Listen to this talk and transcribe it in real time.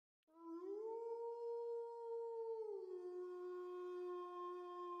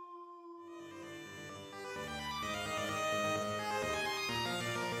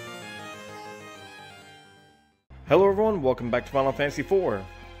Hello everyone, welcome back to Final Fantasy IV.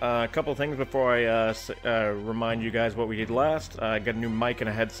 A couple things before I remind you guys what we did last. I got a new mic and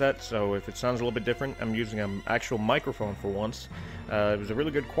a headset, so if it sounds a little bit different, I'm using an actual microphone for once. It was a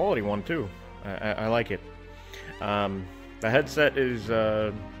really good quality one too. I like it. The headset is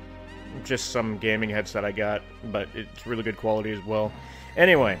just some gaming headset I got, but it's really good quality as well.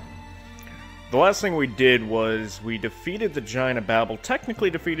 Anyway, the last thing we did was we defeated the Giant of Babel. Technically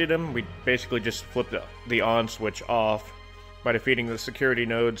defeated him. We basically just flipped the on switch off by defeating the security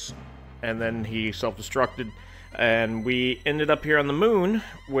nodes, and then he self-destructed. And we ended up here on the moon,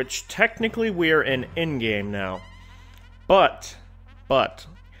 which technically we are in in-game now. But,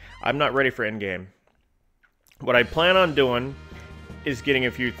 I'm not ready for in-game. What I plan on doing is getting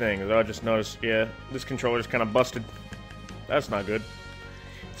a few things. I just noticed, yeah, this controller's kind of busted. That's not good.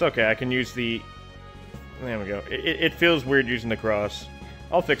 It's okay, I can use the... There we go. It feels weird using the cross.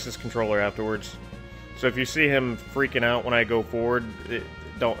 I'll fix this controller afterwards. So if you see him freaking out when I go forward,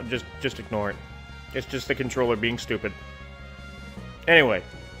 just ignore it. It's just the controller being stupid. Anyway,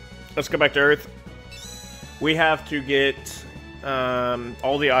 let's go back to Earth. We have to get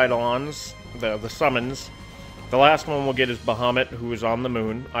all the Eidolons, the summons. The last one we'll get is Bahamut, who is on the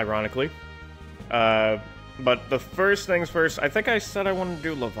moon, ironically. But the first things first, I think I said I wanted to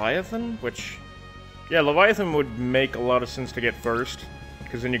do Leviathan, which... Yeah, Leviathan would make a lot of sense to get first,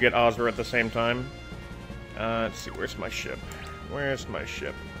 because then you get Ozra at the same time. Let's see, where's my ship? Where's my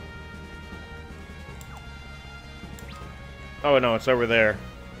ship? Oh no, it's over there.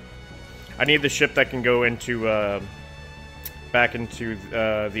 I need the ship that can go into, back into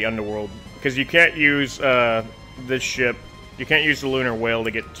the underworld. Because you can't use this ship, you can't use the Lunar Whale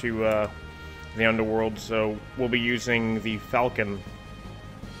to get to the underworld, so we'll be using the Falcon,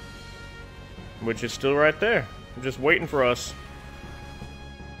 which is still right there, just waiting for us.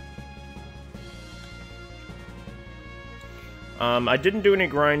 I didn't do any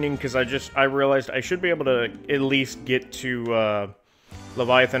grinding because I realized I should be able to at least get to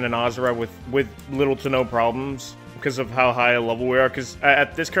Leviathan and Ozra with little to no problems because of how high a level we are. Because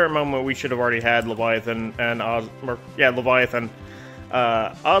at this current moment we should have already had Leviathan and Leviathan.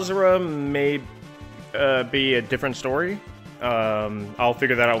 Ozra may be a different story. I'll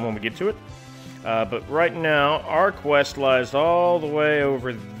figure that out when we get to it. But right now, our quest lies all the way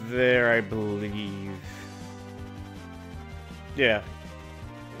over there, I believe. Yeah.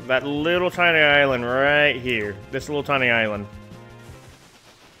 That little tiny island right here. This little tiny island.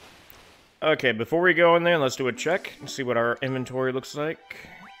 Okay, before we go in there, let's do a check and see what our inventory looks like.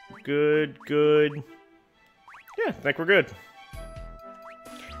 Good. Yeah, I think we're good.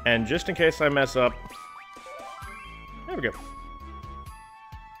 And just in case I mess up... There we go.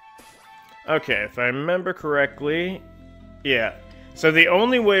 Okay, if I remember correctly... Yeah. So the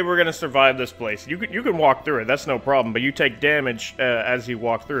only way we're gonna survive this place... You can walk through it, that's no problem, but you take damage as you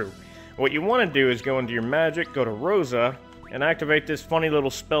walk through. What you want to do is go into your magic, go to Rosa, and activate this funny little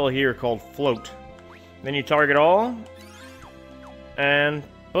spell here called Float. Then you target all, and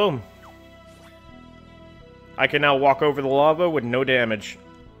boom. I can now walk over the lava with no damage.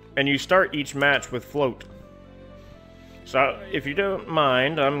 And you start each match with Float. So, if you don't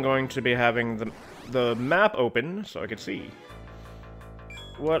mind, I'm going to be having the map open so I can see.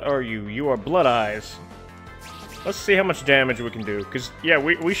 What are you? You are Blood Eyes. Let's see how much damage we can do. Because, yeah,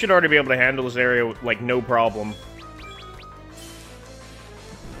 we should already be able to handle this area, like, no problem.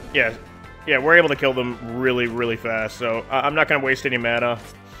 Yeah, we're able to kill them really, really fast. So, I'm not going to waste any mana.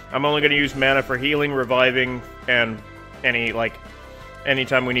 I'm only going to use mana for healing, reviving, and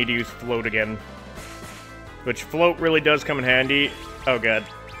anytime we need to use Float again. Which Float really does come in handy. Oh god.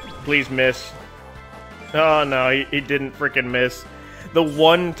 Please miss. Oh no, he didn't freaking miss. The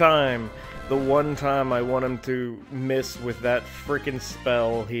one time I want him to miss with that freaking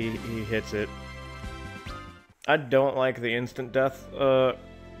spell, he hits it. I don't like the instant death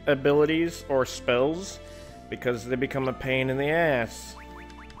abilities or spells because they become a pain in the ass.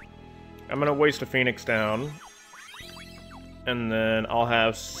 I'm gonna waste a Phoenix down. And then I'll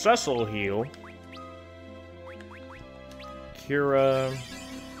have Cecil heal. Kira.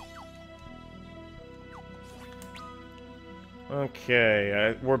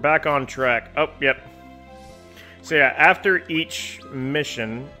 Okay, we're back on track. Oh, yep. So yeah, after each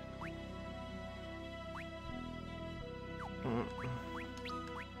mission...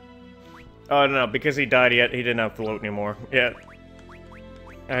 Oh, no, because he died, he didn't have Float anymore. Yeah.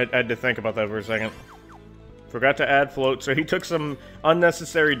 I had to think about that for a second. Forgot to add Float, so he took some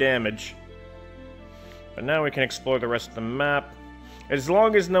unnecessary damage. But now we can explore the rest of the map. As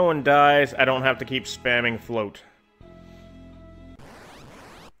long as no one dies, I don't have to keep spamming Float.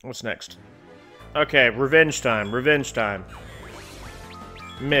 What's next? Okay, revenge time. Revenge time.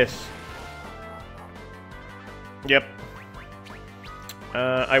 Miss. Yep.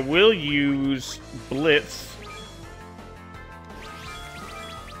 I will use Blitz.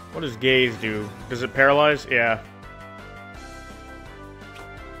 What does Gaze do? Does it paralyze? Yeah.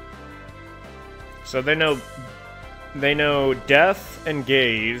 So they know Death and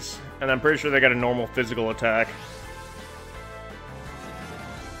Gaze, and I'm pretty sure they got a normal physical attack.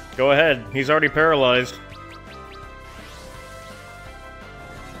 Go ahead. He's already paralyzed.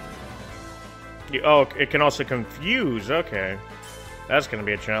 Oh, it can also confuse. Okay. That's gonna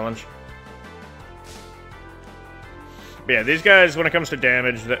be a challenge. But yeah, these guys, when it comes to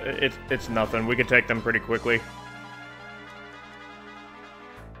damage, it's nothing. We can take them pretty quickly.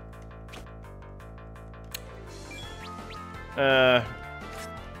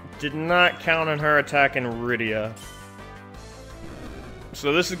 Did not count on her attacking Rydia.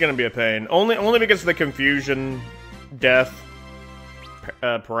 So this is gonna be a pain. Only because of the confusion, death,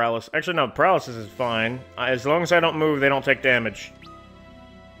 paralysis. Actually, no, paralysis is fine. As long as I don't move, they don't take damage.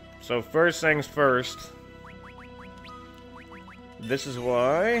 So first things first. This is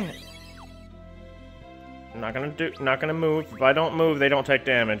why I'm not gonna move. If I don't move, they don't take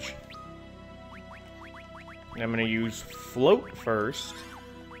damage. I'm gonna use float first.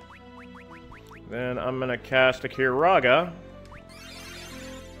 Then I'm gonna cast a Kiraga.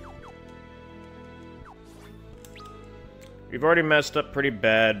 We've already messed up pretty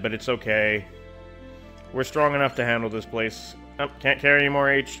bad, but it's okay. We're strong enough to handle this place. Oh, can't carry any more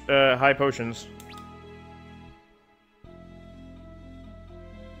high potions.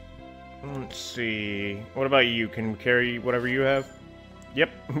 Let's see. What about you? Can we carry whatever you have? Yep,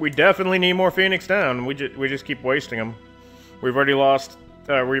 we definitely need more Phoenix down. We just keep wasting them. We've already lost.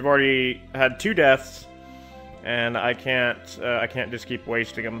 We've already had 2 deaths, and I can't just keep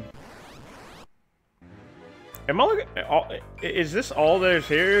wasting them. Is this all there's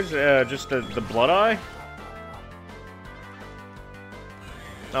here? Is just the Blood Eye?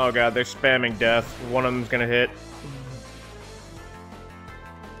 Oh god, they're spamming death. One of them's gonna hit.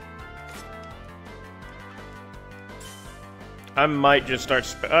 I might just start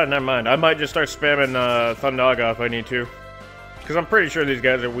never mind. I might just start spamming Thundaga if I need to. Because I'm pretty sure these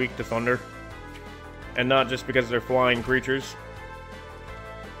guys are weak to thunder. And not just because they're flying creatures.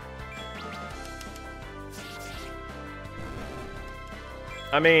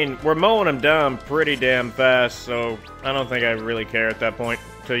 I mean, we're mowing them down pretty damn fast, so I don't think I really care at that point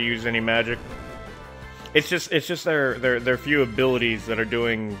to use any magic. It's just their few abilities that are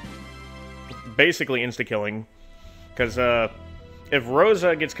doing basically insta-killing. Because if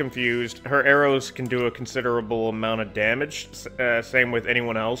Rosa gets confused, her arrows can do a considerable amount of damage. Same with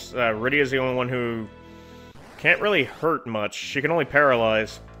anyone else. Rydia is the only one who can't really hurt much. She can only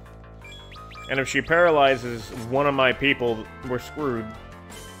paralyze. And if she paralyzes one of my people, we're screwed.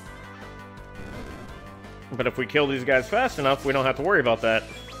 But if we kill these guys fast enough, we don't have to worry about that.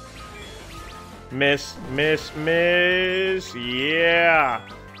 Miss, miss, miss. Yeah!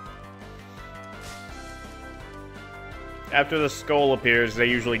 After the skull appears, they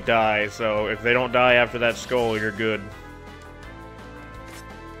usually die, so if they don't die after that skull, you're good.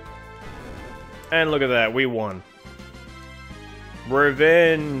 And look at that, we won.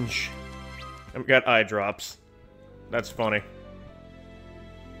 Revenge! And we got eye drops. That's funny.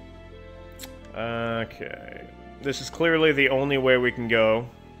 Okay. This is clearly the only way we can go.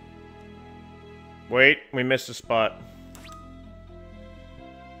 Wait, we missed a spot.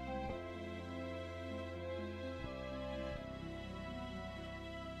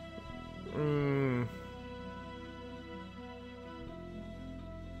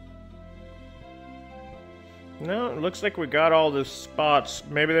 No, it looks like we got all the spots.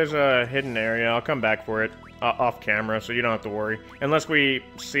 Maybe there's a hidden area. I'll come back for it off camera, so you don't have to worry. Unless we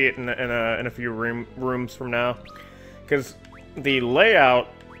see it in a few rooms from now. Because the layout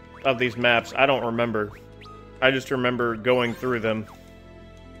of these maps, I don't remember. I just remember going through them.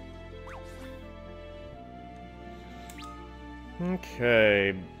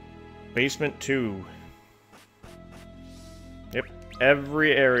 Okay. Basement 2. Yep.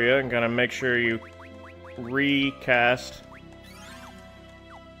 Every area, I'm gonna make sure you recast.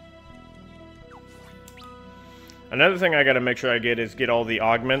 Another thing I gotta make sure I get all the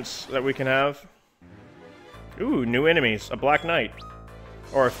augments that we can have. Ooh, new enemies. A Black Knight.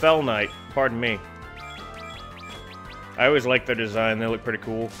 Or a Fell Knight, pardon me. I always like their design, they look pretty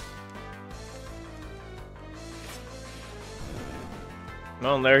cool.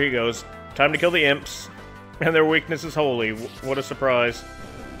 Well, and there he goes. Time to kill the imps. And their weakness is holy. What a surprise.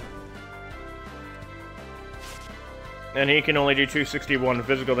 And he can only do 261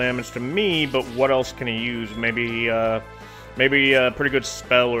 physical damage to me, but what else can he use? Maybe a pretty good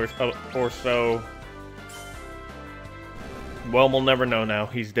spell or so. Well, we'll never know now.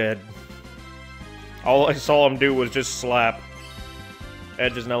 He's dead. All I saw him do was just slap.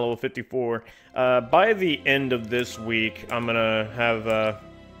 Edge is now level 54. By the end of this week, I'm gonna have,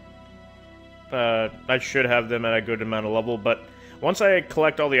 I should have them at a good amount of level, but once I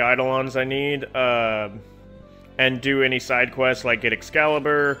collect all the Eidolons I need, and do any side quests, like get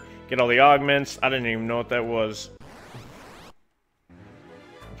Excalibur, get all the augments, I didn't even know what that was.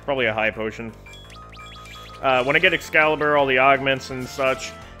 It's probably a high potion. When I get Excalibur, all the augments and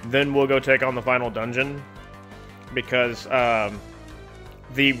such, then we'll go take on the final dungeon. Because,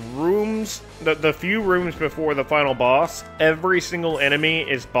 the rooms, the few rooms before the final boss, every single enemy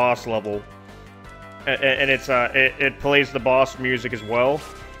is boss level. And it plays the boss music as well.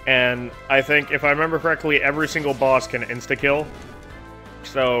 And I think, if I remember correctly, every single boss can insta-kill.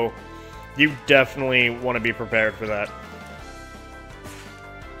 So, you definitely want to be prepared for that.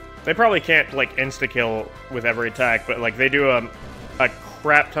 They probably can't, like, insta-kill with every attack, but, like, they do a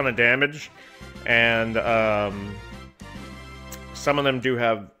crap ton of damage. And, some of them do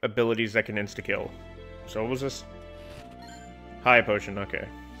have abilities that can insta-kill. So what was this? High potion, okay.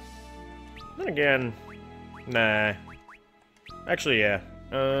 Then again, nah. Actually, yeah.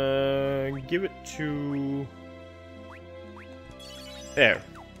 Give it to... There.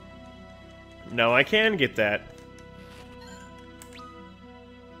 No, I can get that.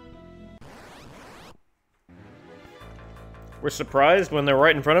 We're surprised when they're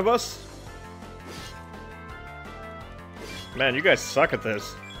right in front of us? Man, you guys suck at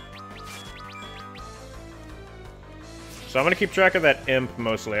this. So I'm gonna keep track of that imp,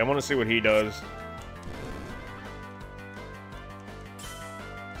 mostly. I want to see what he does.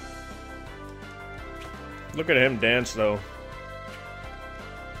 Look at him dance, though.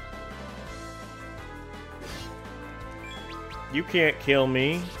 You can't kill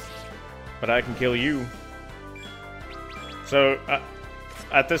me, but I can kill you. So,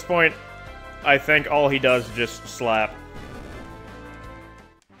 at this point, I think all he does is just slap.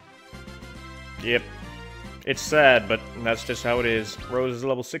 Yep. It's sad, but that's just how it is. Rose is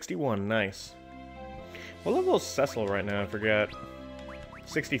level 61, nice. What level is Cecil right now? I forgot.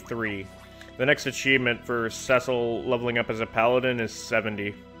 63. The next achievement for Cecil leveling up as a paladin is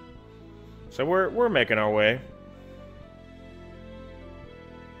 70. So we're making our way.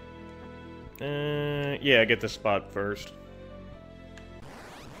 Yeah, get this spot first.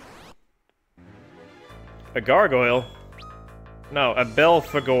 A gargoyle? No, a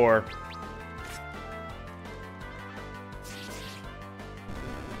Belphegor.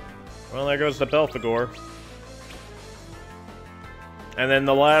 Well, there goes the Belphegor. And then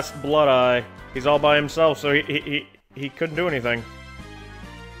the last Blood Eye. He's all by himself, so he couldn't do anything.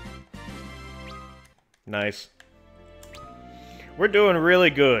 Nice. We're doing really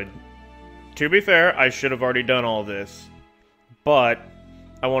good. To be fair, I should have already done all this. But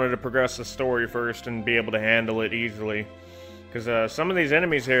I wanted to progress the story first and be able to handle it easily. Because some of these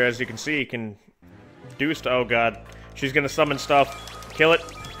enemies here, as you can see, can do stuff. Oh god. She's gonna summon stuff. Kill it.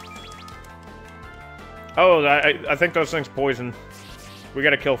 Oh, I think those things poison. We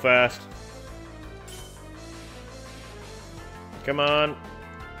gotta kill fast. Come on.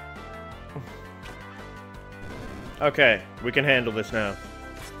 Okay, we can handle this now.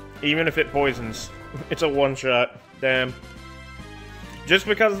 Even if it poisons. It's a one-shot. Damn. Just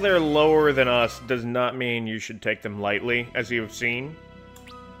because they're lower than us does not mean you should take them lightly, as you've seen.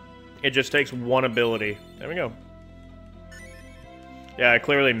 It just takes one ability. There we go. Yeah, I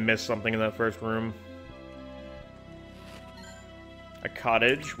clearly missed something in that first room. A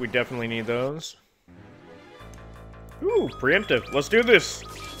cottage. We definitely need those. Ooh, preemptive. Let's do this!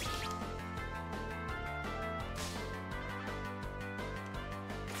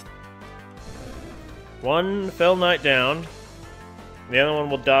 One fell knight down. The other one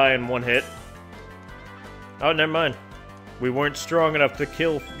will die in one hit. Oh, never mind. We weren't strong enough to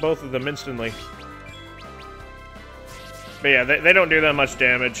kill both of them instantly. But yeah, they don't do that much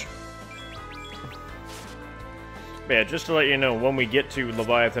damage. But yeah, just to let you know, when we get to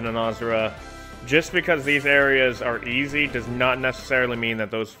Leviathan and Azura, just because these areas are easy does not necessarily mean that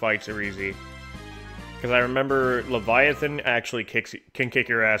those fights are easy. Because I remember Leviathan actually can kick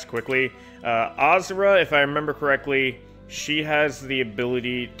your ass quickly. Azura, if I remember correctly, she has the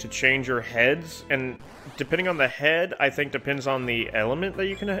ability to change your heads, and depending on the head, I think depends on the element that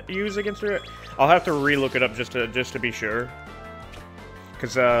you can use against her. I'll have to re-look it up just to be sure.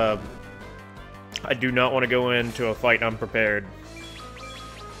 Because I do not want to go into a fight unprepared.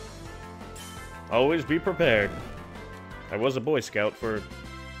 Always be prepared. I was a Boy Scout for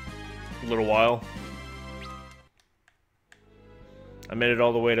a little while. I made it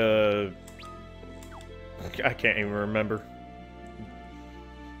all the way to... I can't even remember.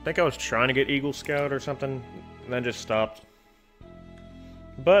 I think I was trying to get Eagle Scout or something, and then just stopped.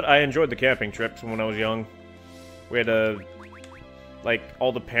 But I enjoyed the camping trips when I was young. We had like,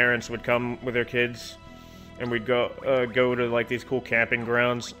 all the parents would come with their kids, and we'd go to, like, these cool camping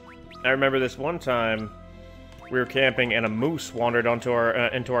grounds. I remember this one time, we were camping, and a moose wandered onto our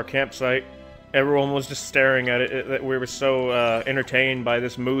into our campsite. Everyone was just staring at it. We were so entertained by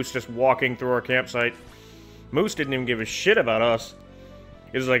this moose just walking through our campsite. Moose didn't even give a shit about us.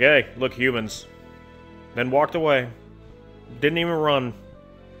 He was like, hey, look, humans. Then walked away. Didn't even run.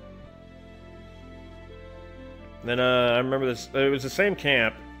 Then, I remember this. It was the same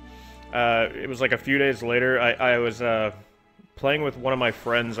camp. It was like a few days later. I was playing with one of my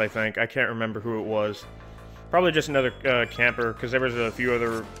friends, I think. I can't remember who it was. Probably just another camper, because there was a few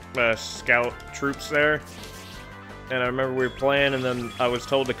other scout troops there. And I remember we were playing, and then I was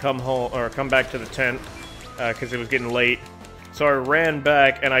told to come home, or come back to the tent, because it was getting late. So I ran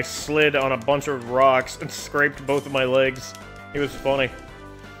back, and I slid on a bunch of rocks and scraped both of my legs. It was funny.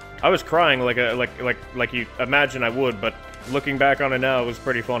 I was crying like you imagine I would, but looking back on it now, it was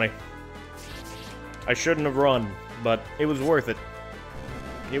pretty funny. I shouldn't have run, but it was worth it.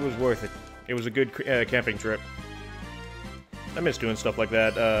 It was worth it. It was a good camping trip. I miss doing stuff like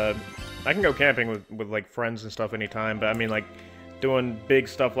that. I can go camping with like friends and stuff anytime, but I mean, like, doing big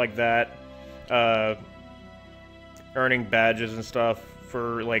stuff like that, earning badges and stuff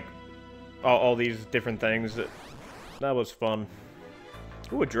for like all these different things. That was fun.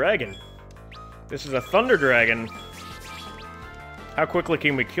 Ooh, a dragon. This is a thunder dragon. How quickly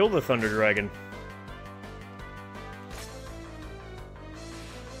can we kill the thunder dragon?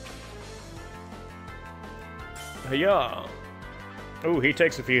 Yeah. Ooh, he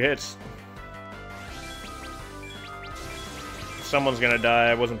takes a few hits. Someone's gonna die.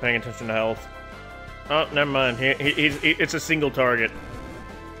 I wasn't paying attention to health. Oh, never mind. It's a single target.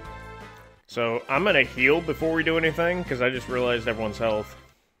 So, I'm gonna heal before we do anything, because I just realized everyone's health.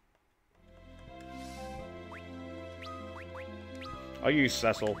 I'll use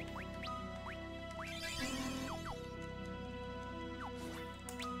Cecil.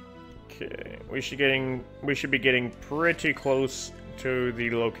 Okay, we should be getting pretty close to the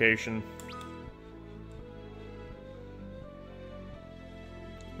location.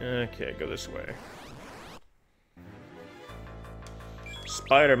 Okay, go this way.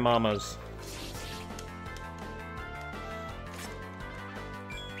 Spider mamas.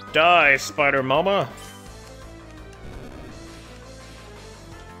 Die, spider mama!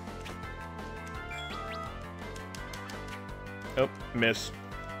 Oh, miss.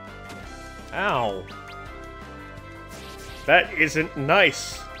 Ow. That isn't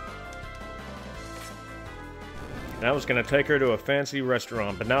nice. And I was gonna take her to a fancy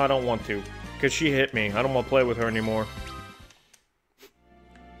restaurant, but now I don't want to. Because she hit me. I don't want to play with her anymore.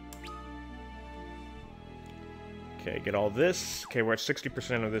 Okay, get all this. Okay, we're at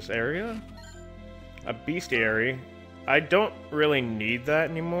 60% of this area. A bestiary. I don't really need that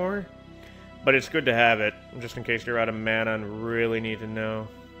anymore. But it's good to have it, just in case you're out of mana and really need to know.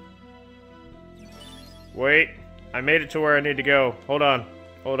 Wait, I made it to where I need to go. Hold on,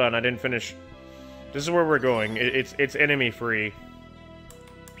 I didn't finish. This is where we're going. It's enemy free.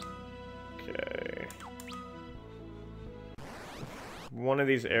 Okay. One of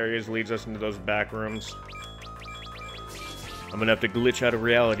these areas leads us into those back rooms. I'm gonna have to glitch out of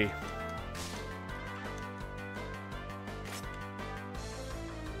reality.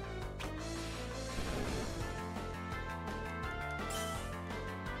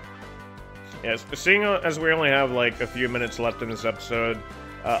 Yes, seeing as we only have like a few minutes left in this episode,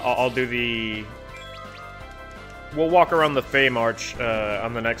 I'll do the... We'll walk around the Feymarch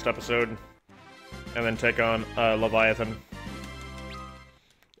on the next episode, and then take on Leviathan.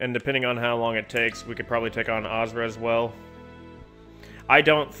 And depending on how long it takes, we could probably take on Ozra as well. I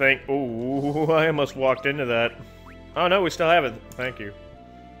don't think... Ooh, I almost walked into that. Oh no, we still have it. Thank you.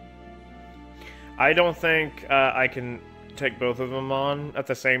 I don't think I can take both of them on at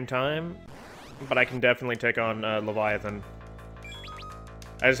the same time. But I can definitely take on Leviathan.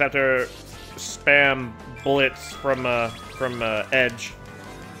 I just have to spam blitz from Edge.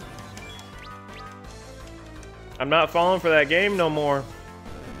 I'm not falling for that game no more.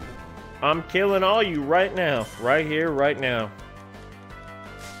 I'm killing all you right now, right here, right now.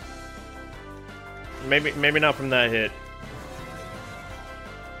 Maybe not from that hit.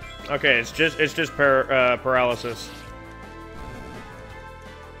 Okay, it's just paralysis.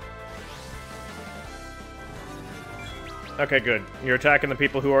 Okay, good. You're attacking the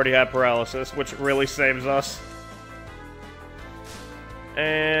people who already have paralysis, which really saves us.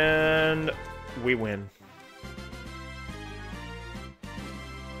 And we win.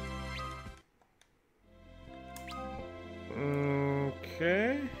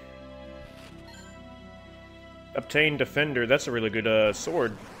 Okay. Obtain Defender. That's a really good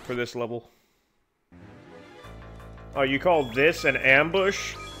sword for this level. Oh, you call this an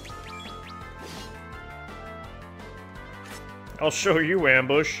ambush? I'll show you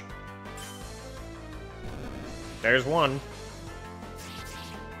ambush. There's one.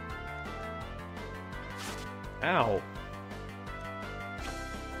 Ow.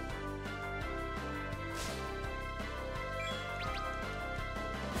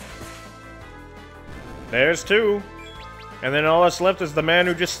 There's two. And then all that's left is the man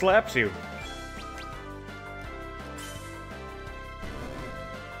who just slaps you.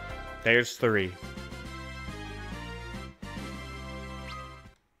 There's three.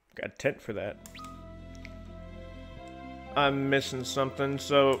 Got a tent for that. I'm missing something.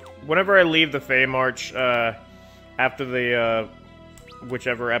 So, whenever I leave the Feymarch, after the,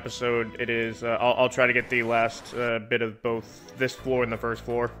 whichever episode it is, I'll try to get the last bit of both this floor and the first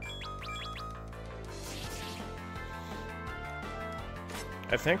floor.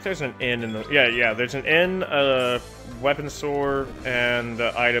 I think there's an inn in the... Yeah, there's an inn, a weapon store, and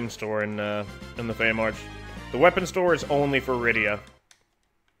an item store in the Feymarch. The weapon store is only for Rydia.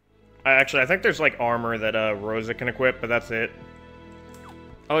 Actually, I think there's, like, armor that Rosa can equip, but that's it.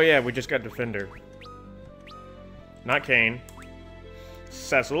 Oh yeah, we just got Defender. Not Kane.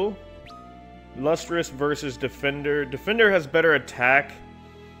 Cecil. Lustrous versus Defender. Defender has better attack,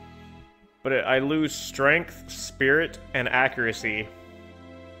 but I lose Strength, Spirit, and Accuracy.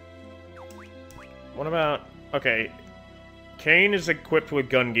 What about... Okay. Kane is equipped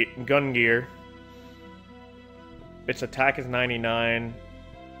with gun gear. Its attack is 99.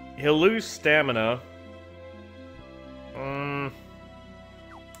 He'll lose stamina.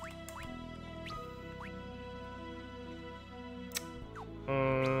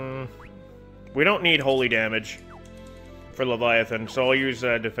 We don't need holy damage for Leviathan, so I'll use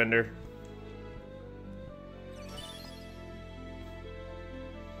Defender.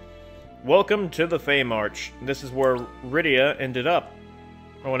 Welcome to the Feymarch. This is where Rydia ended up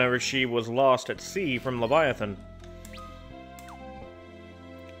whenever she was lost at sea from Leviathan.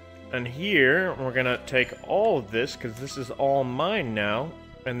 And here, we're gonna take all of this, because this is all mine now,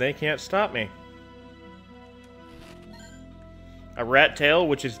 and they can't stop me. A rat tail,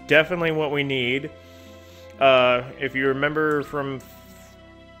 which is definitely what we need. If you remember from...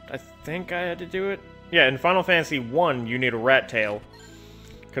 I think I had to do it? Yeah, in Final Fantasy 1, you need a rat tail.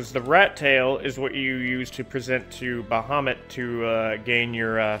 Because the rat tail is what you use to present to Bahamut to gain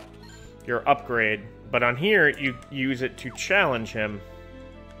your upgrade. But on here, you use it to challenge him.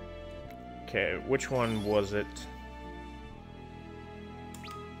 Okay, which one was it?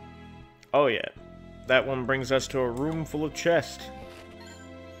 Oh yeah. That one brings us to a room full of chests.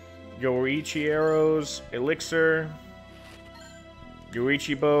 Yoichi arrows, elixir,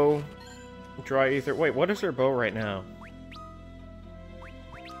 Yoichi bow, dry ether. Wait, what is her bow right now?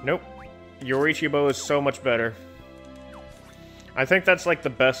 Nope. Yoichi bow is so much better. I think that's like the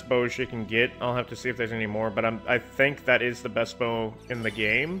best bow she can get. I'll have to see if there's any more, but I think that is the best bow in the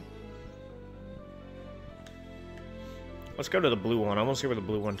game. Let's go to the blue one. I want to see where the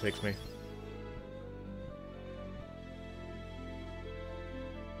blue one takes me.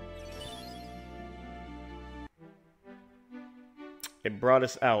 It brought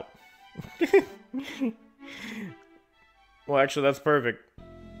us out. Well, actually, that's perfect.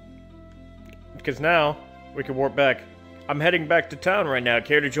 Because now, we can warp back. I'm heading back to town right now.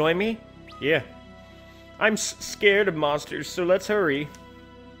 Care to join me? Yeah. I'm scared of monsters, so let's hurry.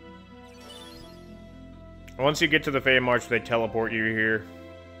 Once you get to the Feymarch, they teleport you here.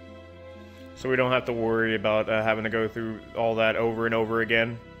 So we don't have to worry about having to go through all that over and over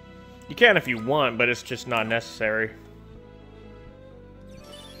again. You can if you want, but it's just not necessary.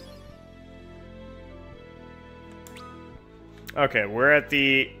 Okay, we're at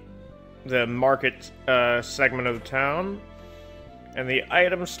the market segment of the town. And the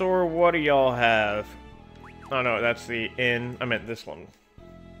item store, what do y'all have? Oh no, that's the inn. I meant this one.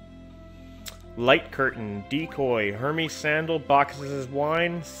 Light curtain, decoy, Hermes sandal, boxes of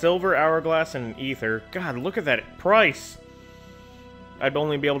wine, silver hourglass, and an ether. God, look at that price! I'd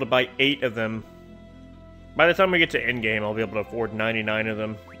only be able to buy 8 of them. By the time we get to endgame, I'll be able to afford 99 of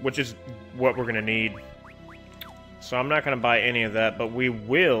them, which is what we're gonna need. So I'm not gonna buy any of that, but we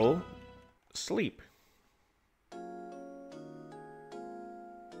will sleep.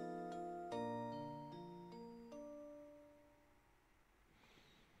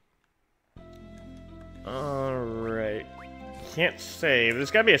 can't save.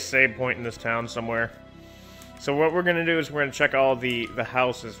 There's gotta be a save point in this town somewhere. So what we're gonna do is we're gonna check all the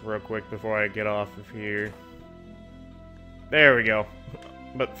houses real quick before I get off of here. There we go.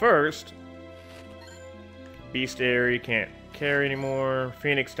 But first, Bestiary can't carry anymore.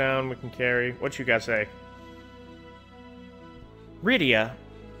 Phoenix Down we can carry. What you guys say? Rydia,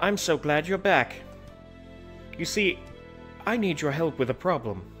 I'm so glad you're back. You see, I need your help with a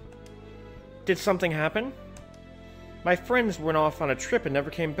problem. Did something happen? My friends went off on a trip and never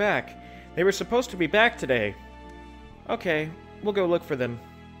came back. They were supposed to be back today. Okay, we'll go look for them.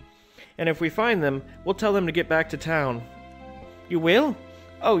 And if we find them, we'll tell them to get back to town. You will?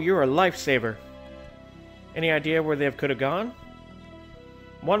 Oh, you're a lifesaver. Any idea where they could have gone?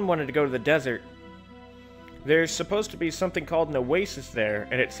 One wanted to go to the desert. There's supposed to be something called an oasis there,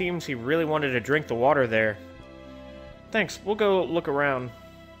 and it seems he really wanted to drink the water there. Thanks, we'll go look around.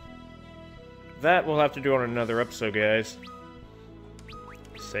 That we'll have to do on another episode, guys.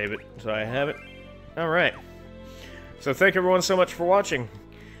 Save it so I have it. Alright. So thank everyone so much for watching.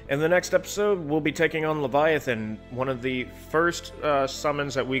 In the next episode, we'll be taking on Leviathan, one of the first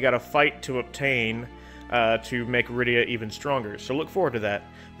summons that we gotta fight to obtain to make Rydia even stronger. So look forward to that.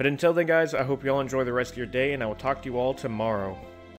 But until then, guys, I hope you all enjoy the rest of your day, and I will talk to you all tomorrow.